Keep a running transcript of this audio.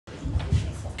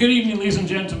Good evening, ladies and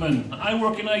gentlemen. I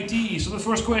work in IT, so the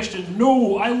first question,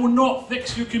 no, I will not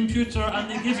fix your computer, and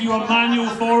they give you a manual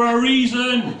for a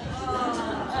reason.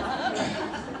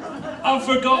 I've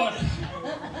forgotten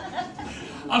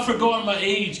my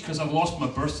age because I've lost my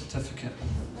birth certificate.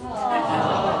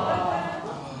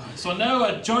 So now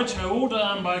I judge how old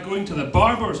I am by going to the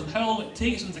barbers and how long it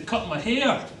takes them to cut my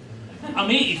hair.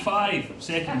 I'm 85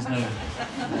 seconds now.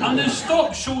 And they've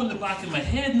stopped showing the back of my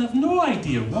head and I've no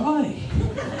idea why.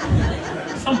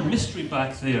 Some mystery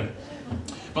back there.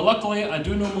 But luckily I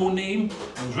do know my own name.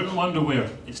 It was written on my underwear.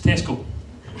 It's Tesco.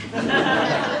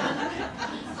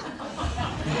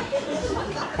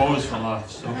 Pause for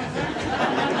laughs.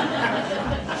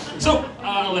 So,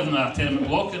 I live in a tenement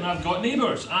block and I've got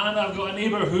neighbours. And I've got a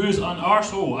neighbour who's an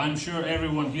arsehole. I'm sure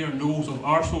everyone here knows of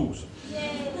arseholes.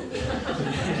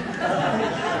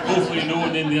 Hopefully no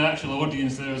one in the actual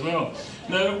audience there as well.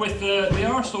 Now with the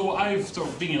arsehole, I've sort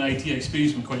of been in IT,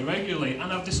 experienced them quite regularly,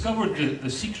 and I've discovered the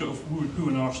secret of who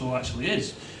an arsehole actually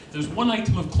is. There's one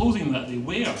item of clothing that they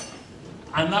wear,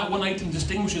 and that one item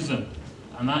distinguishes them,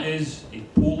 and that is a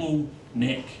polo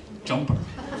neck jumper.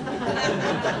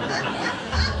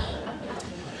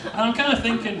 And I'm kind of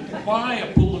thinking, why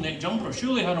a polo neck jumper?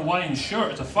 Surely a Hawaiian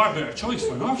shirt is a far better choice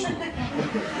for an arsehole.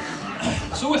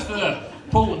 So with the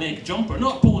polo neck jumper,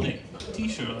 not polo neck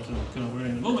t-shirt, as I'm kind of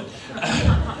wearing at the moment,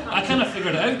 I kind of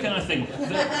figured it out, kind of thing.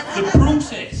 The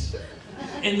process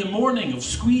in the morning of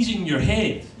squeezing your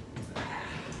head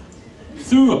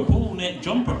through a polo neck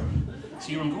jumper,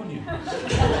 see where I'm going here,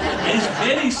 is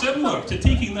very similar to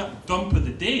taking that dump of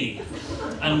the day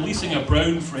and releasing a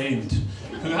brown friend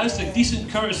who has the decent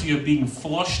courtesy of being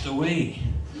flushed away,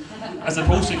 as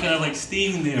opposed to kind of like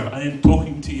staying there and then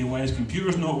talking to you while his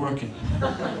computer's not working.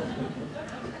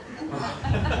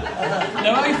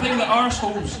 Now I think that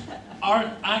arseholes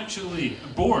aren't actually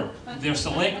born, they're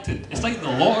selected. It's like the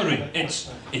lottery, it's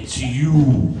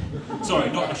you. Sorry,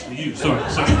 not actually you, sorry.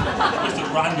 Just a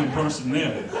random person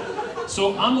there.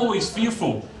 So I'm always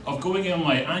fearful of going on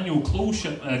my annual clothes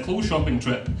shopping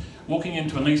trip, walking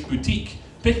into a nice boutique,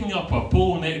 picking up a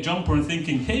polo neck jumper and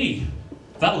thinking, hey,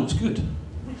 that looks good.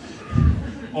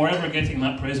 Or ever getting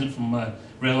that present from my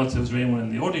relatives or anyone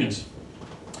in the audience.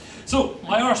 So,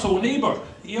 my arsehole neighbour,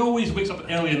 he always wakes up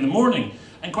early in the morning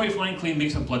and quite frankly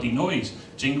makes a bloody noise.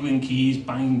 Jingling keys,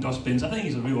 banging dustbins, I think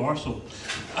he's a real arsehole.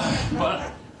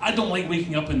 But I don't like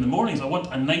waking up in the mornings, I want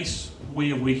a nice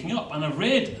way of waking up. And I've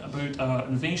read about an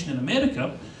invention in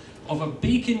America of a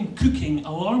bacon cooking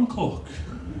alarm clock.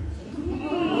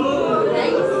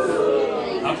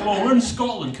 Come on, we're in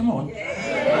Scotland, come on. Now,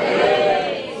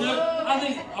 I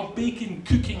think a bacon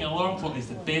cooking alarm clock is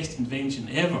the best invention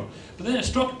ever. But then it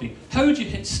struck me, how would you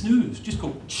hit snooze? Just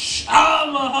go, shh, ah,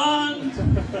 my hand!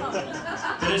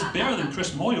 But it's better than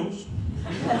Chris Moyles.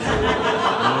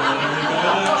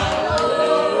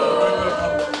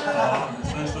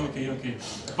 That's okay.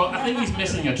 But I think he's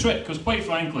missing a trick, because quite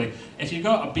frankly, if you've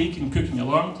got a bacon cooking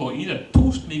alarm clock, you need a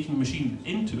toast making machine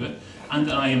into it, and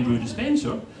an iron brew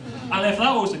dispenser. And if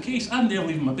that was the case, I'd never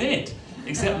leave my bed,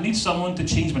 except I need someone to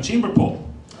change my chamber pot.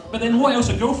 But then what else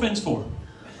are girlfriends for?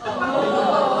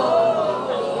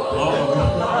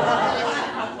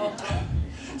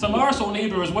 So my arsehole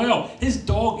neighbour as well, his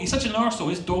dog, he's such an arsehole,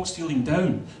 his dog's stealing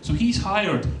down. So he's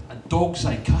hired a dog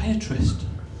psychiatrist.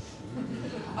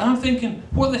 And I'm thinking,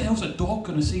 what the hell's a dog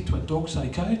going to say to a dog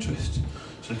psychiatrist?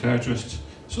 Psychiatrist,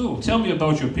 so tell me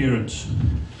about your parents.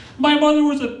 My mother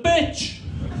was a bitch!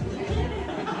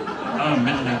 I'm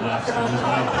mentally laughed as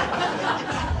well.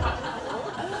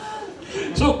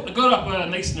 So I got up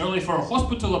nice and early for a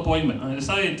hospital appointment and I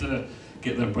decided to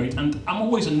get there bright. And I'm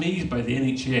always amazed by the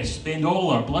NHS spend all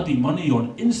our bloody money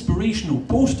on inspirational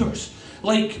posters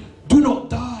like "Do not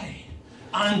die"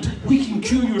 and "We can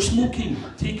cure your smoking,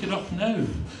 take it up now,"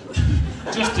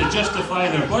 just to justify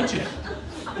their budget.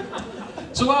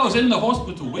 So I was in the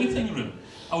hospital waiting room.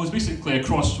 I was basically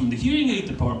across from the hearing aid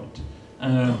department,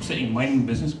 sitting minding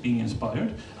business, being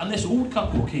inspired, and this old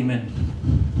couple came in.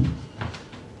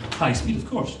 High speed, of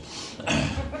course.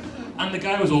 And the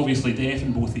guy was obviously deaf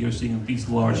in both ears, seeing these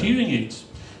large hearing aids.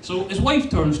 So his wife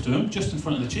turns to him, just in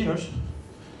front of the chairs.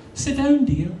 "Sit down,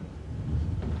 dear."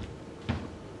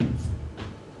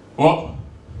 "What?"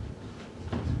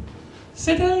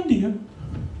 "Sit down, dear."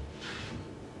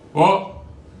 "What?"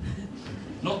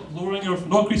 Not lowering your,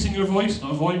 not increasing your voice,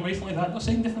 not avoiding anything like that, not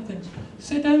saying different things.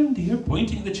 "Sit down, dear,"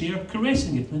 pointing at the chair,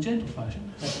 caressing it in a gentle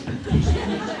fashion.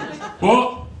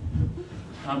 "What?"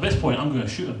 At this point, I'm going to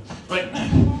shoot him. Right,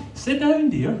 "Sit down,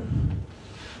 dear."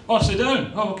 "Oh, sit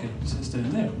down." "Oh, okay, sits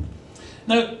down there."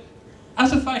 Now,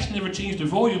 as the faction never changed their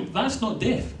volume, that's not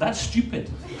deaf, that's stupid.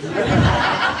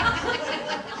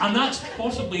 And that's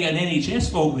possibly an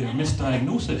NHS fault there,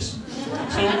 misdiagnosis.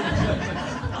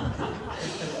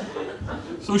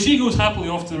 So she goes happily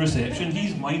off to the reception.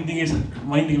 He's minding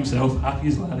himself, happy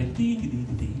as Larry. Dee, dee, dee,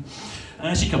 dee, dee.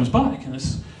 And she comes back and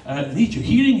it's, they need your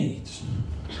hearing aids.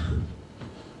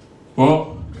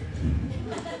 What?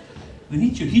 They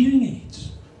need your hearing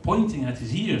aids. Pointing at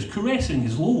his ears, caressing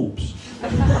his lobes.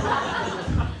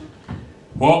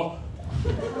 What?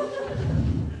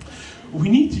 We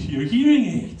need your hearing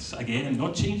aids. Again,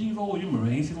 not changing volume or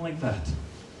anything like that.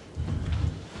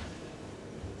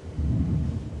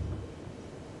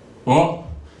 What?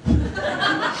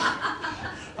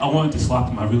 I wanted to slap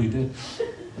him, I really did.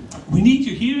 We need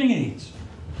your hearing aids.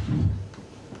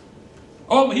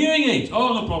 Oh, my hearing aids.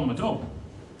 Oh, no problem at all.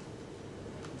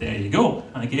 There you go.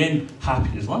 And again,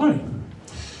 happy as Larry.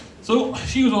 So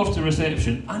she was off to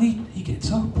reception and he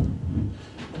gets up and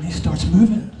he starts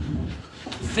moving.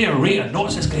 Fair rate of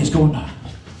knots this guy's going now.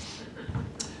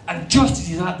 And just as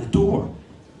he's at the door,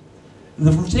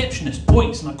 the receptionist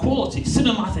points in a quality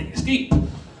cinematic escape.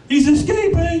 He's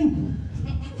escaping!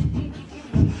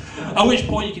 At which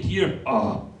point you could hear,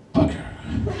 oh, bugger.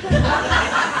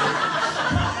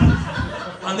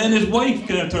 And then his wife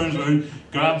kind of turns around,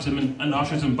 grabs him and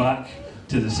ushers him back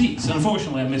to the seats. And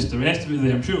unfortunately I missed the rest of it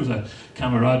there. I'm sure it was a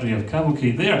camaraderie of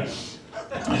cavalcade there.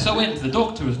 So I went to the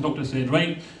doctor, and the doctor said,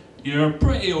 right, you're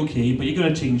pretty okay, but you're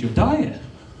going to change your diet.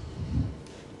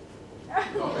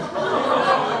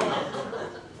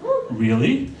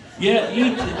 Really? Yeah, you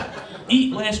need to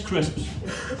eat less crisps,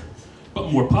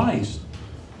 but more pies.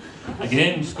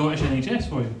 Again, Scottish NHS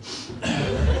for you.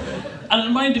 And it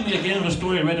reminded me again of a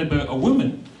story I read about a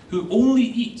woman who only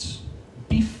eats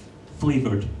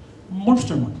beef-flavoured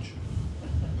Monster Munch.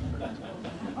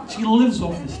 She lives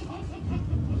off this stuff.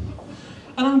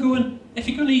 And I'm going, if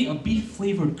you're going to eat a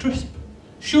beef-flavoured crisp,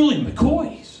 surely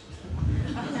McCoy's.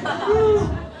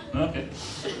 Okay.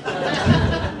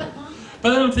 But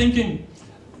then I'm thinking,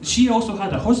 she also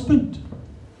had a husband,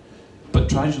 but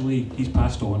tragically he's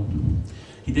passed on.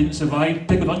 He didn't survive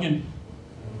pickled onion.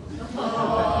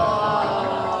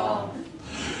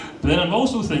 But then I'm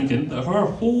also thinking that her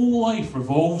whole life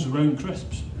revolves around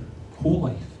crisps. Whole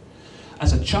life.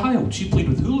 As a child, she played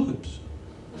with hula hoops.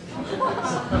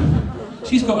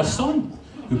 She's got a son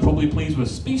who probably plays with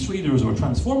Space Raiders or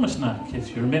Transformer Snack, if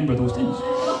you remember those days.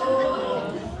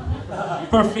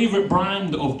 Her favourite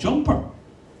brand of jumper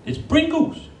is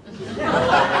Pringles.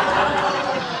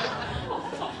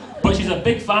 But she's a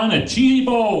big fan of cheesy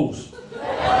balls.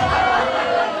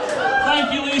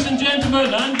 Thank you, ladies and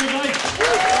gentlemen, and